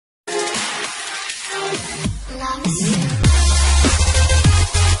Hello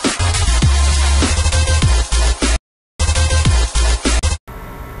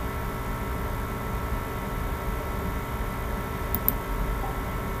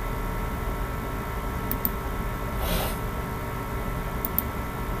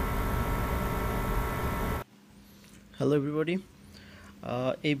everybody,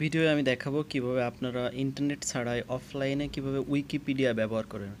 এই ভিডিওয়ে আমি দেখাবো কিভাবে আপনারা ইন্টারনেট ছাড়াই অফলাইনে কিভাবে উইকিপিডিয়া ব্যবহার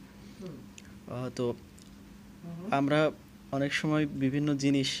করেন। তো আমরা অনেক সময় বিভিন্ন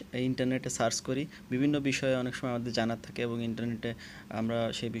জিনিস ইন্টারনেটে সার্চ করি, বিভিন্ন বিষয়ে অনেক সময় আমাদের জানার থাকে এবং ইন্টারনেটে আমরা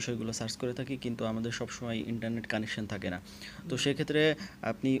সেই বিষয়গুলো সার্চ করে থাকি, কিন্তু আমাদের সব সময় ইন্টারনেট কানেকশন থাকে না। তো সেক্ষেত্রে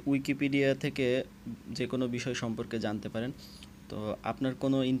আপনি উইকিপিডিয়া থেকে যে কোনো বিষয় সম্পর্কে জানতে পারেন। তো আপনার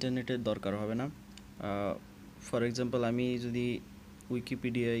কোনো ইন্টারনেটের দরকার হবে না। ফর এক্সাম্পল, আমি যদি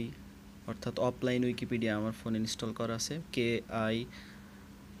উইকিপিডিয়ায় অর্থাৎ অফলাইন উইকিপিডিয়া আমার ফোন ইনস্টল করা আছে, KIWIX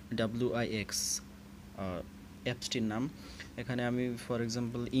অ্যাপসটির নাম। এখানে আমি ফর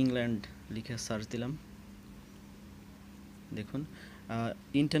এক্সাম্পল ইংল্যান্ড লিখে সার্চ দিলাম। দেখুন,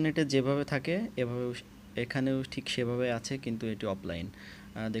 ইন্টারনেটে যেভাবে থাকে এভাবে এখানেও ঠিক সেভাবে আছে, কিন্তু এটি অফলাইন।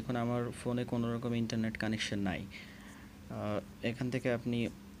 দেখুন, আমার ফোনে কোনো রকম ইন্টারনেট কানেকশন নাই। এখান থেকে আপনি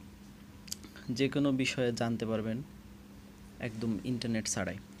যে কোনো বিষয়ে জানতে পারবেন একদম ইন্টারনেট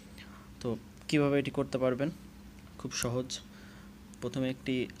ছাড়াই। তো কিভাবে এটি করতে পারবেন? খুব সহজ। প্রথমে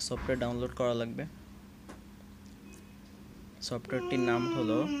একটি সফটওয়্যার ডাউনলোড করা লাগবে। সফটওয়্যারটির নাম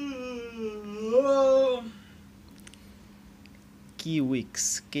হলো কিউইক্স,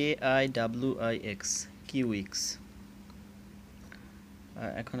 KIWIX, কিউইক্স।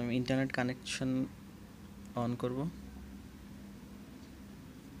 এখন আমি ইন্টারনেট কানেকশন অন করব।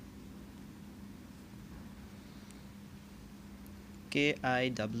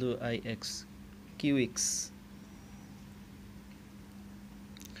 KIWIX, কিউইক্স।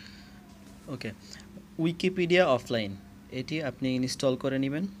 ওকে, উইকিপিডিয়া অফলাইন, এটি আপনি ইনস্টল করে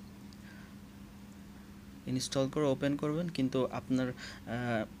নেবেন। ইনস্টল করে ওপেন করবেন, কিন্তু আপনার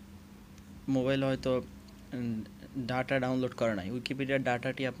মোবাইল হয়তো ডাটা ডাউনলোড করা নাই। উইকিপিডিয়ার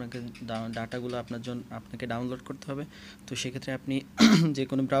ডাটাটি ডাটাগুলো আপনাকে ডাউনলোড করতে হবে। তো সেক্ষেত্রে আপনি যে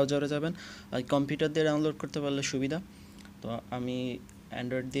কোনো ব্রাউজারে যাবেন, আর কম্পিউটার দিয়ে ডাউনলোড করতে পারলে সুবিধা। তো আমি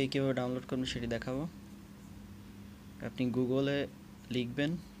অ্যান্ড্রয়েড দিয়ে কীভাবে ডাউনলোড করবেন সেটি দেখাবো। আপনি গুগলে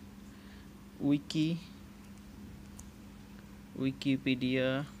লিখবেন Wikipedia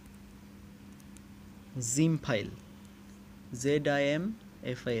gym file,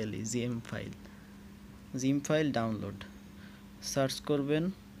 ZIMFILE, gym file download search করবেন।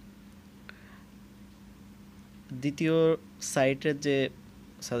 দ্বিতীয় সাইটের যে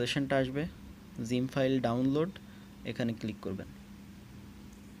সাজেশনটা আসবে, জিম ফাইল ডাউনলোড, এখানে ক্লিক করবেন।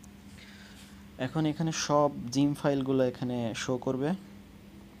 এখন এখানে সব জিম ফাইলগুলো এখানে শো করবে।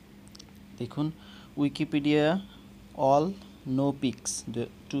 দেখুন, উইকিপিডিয়া অল নো পিক্স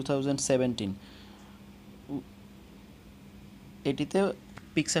 2017, এটিতে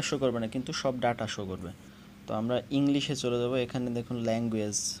পিকচার শো করবে না, কিন্তু সব ডাটা শো করবে। তো আমরা ইংলিশে চলে যাব। এখানে দেখুন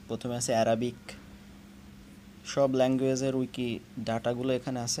ল্যাঙ্গুয়েজ, প্রথমে আছে অ্যারাবিক, সব ল্যাঙ্গুয়েজের উইকি ডাটাগুলো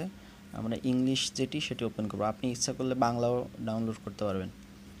এখানে আছে। আমরা ইংলিশ যেটি সেটি ওপেন করব। আপনি ইচ্ছা করলে বাংলাও ডাউনলোড করতে পারবেন।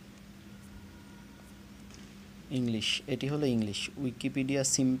 ইংলিশ, এটি হলো English, Wikipedia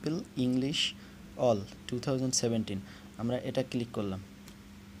simple English all 2017। আমরা এটা ক্লিক করলাম।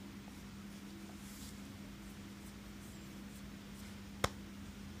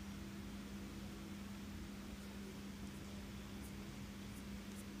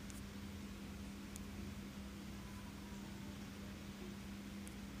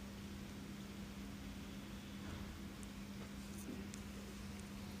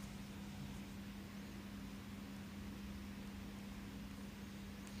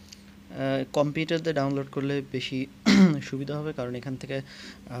 কম্পিউটার দিয়ে ডাউনলোড করলে বেশি সুবিধা হবে, কারণ এখান থেকে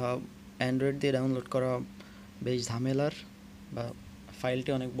অ্যান্ড্রয়েড দিয়ে ডাউনলোড করা বেশ ঝামেলার, বা ফাইলটি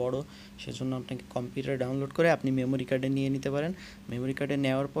অনেক বড়। সেজন্য আপনাকে কম্পিউটারে ডাউনলোড করে আপনি মেমোরি কার্ডে নিয়ে নিতে পারেন। মেমোরি কার্ডে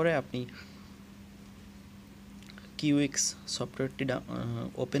নেওয়ার পরে আপনি কিউইক্স সফটওয়্যারটি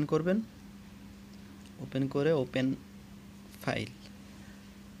ওপেন করবেন। ওপেন করে ওপেন ফাইল,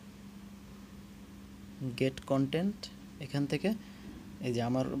 গেট কন্টেন্ট, এখান থেকে এই যে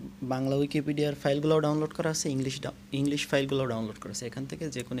আমার বাংলা উইকিপিডিয়ার ফাইলগুলোও ডাউনলোড করা আছে, ইংলিশ ফাইলগুলোও ডাউনলোড করা আছে। এখান থেকে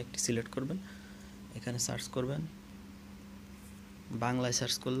যে কোনো একটি সিলেক্ট করবেন, এখানে সার্চ করবেন। বাংলায়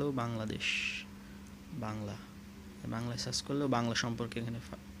সার্চ করলেও বাংলাদেশ, বাংলায় সার্চ করলেও বাংলা সম্পর্কে এখানে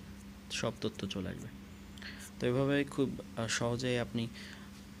সব তথ্য চলে আসবে। তো এভাবে খুব সহজেই আপনি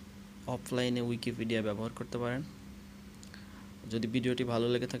অফলাইনে উইকিপিডিয়া ব্যবহার করতে পারেন। যদি ভিডিওটি ভালো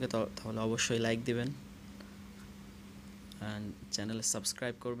লেগে থাকে তাহলে অবশ্যই লাইক দিবেন, and চ্যানেলে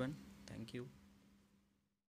সাবস্ক্রাইব করবেন। Thank you.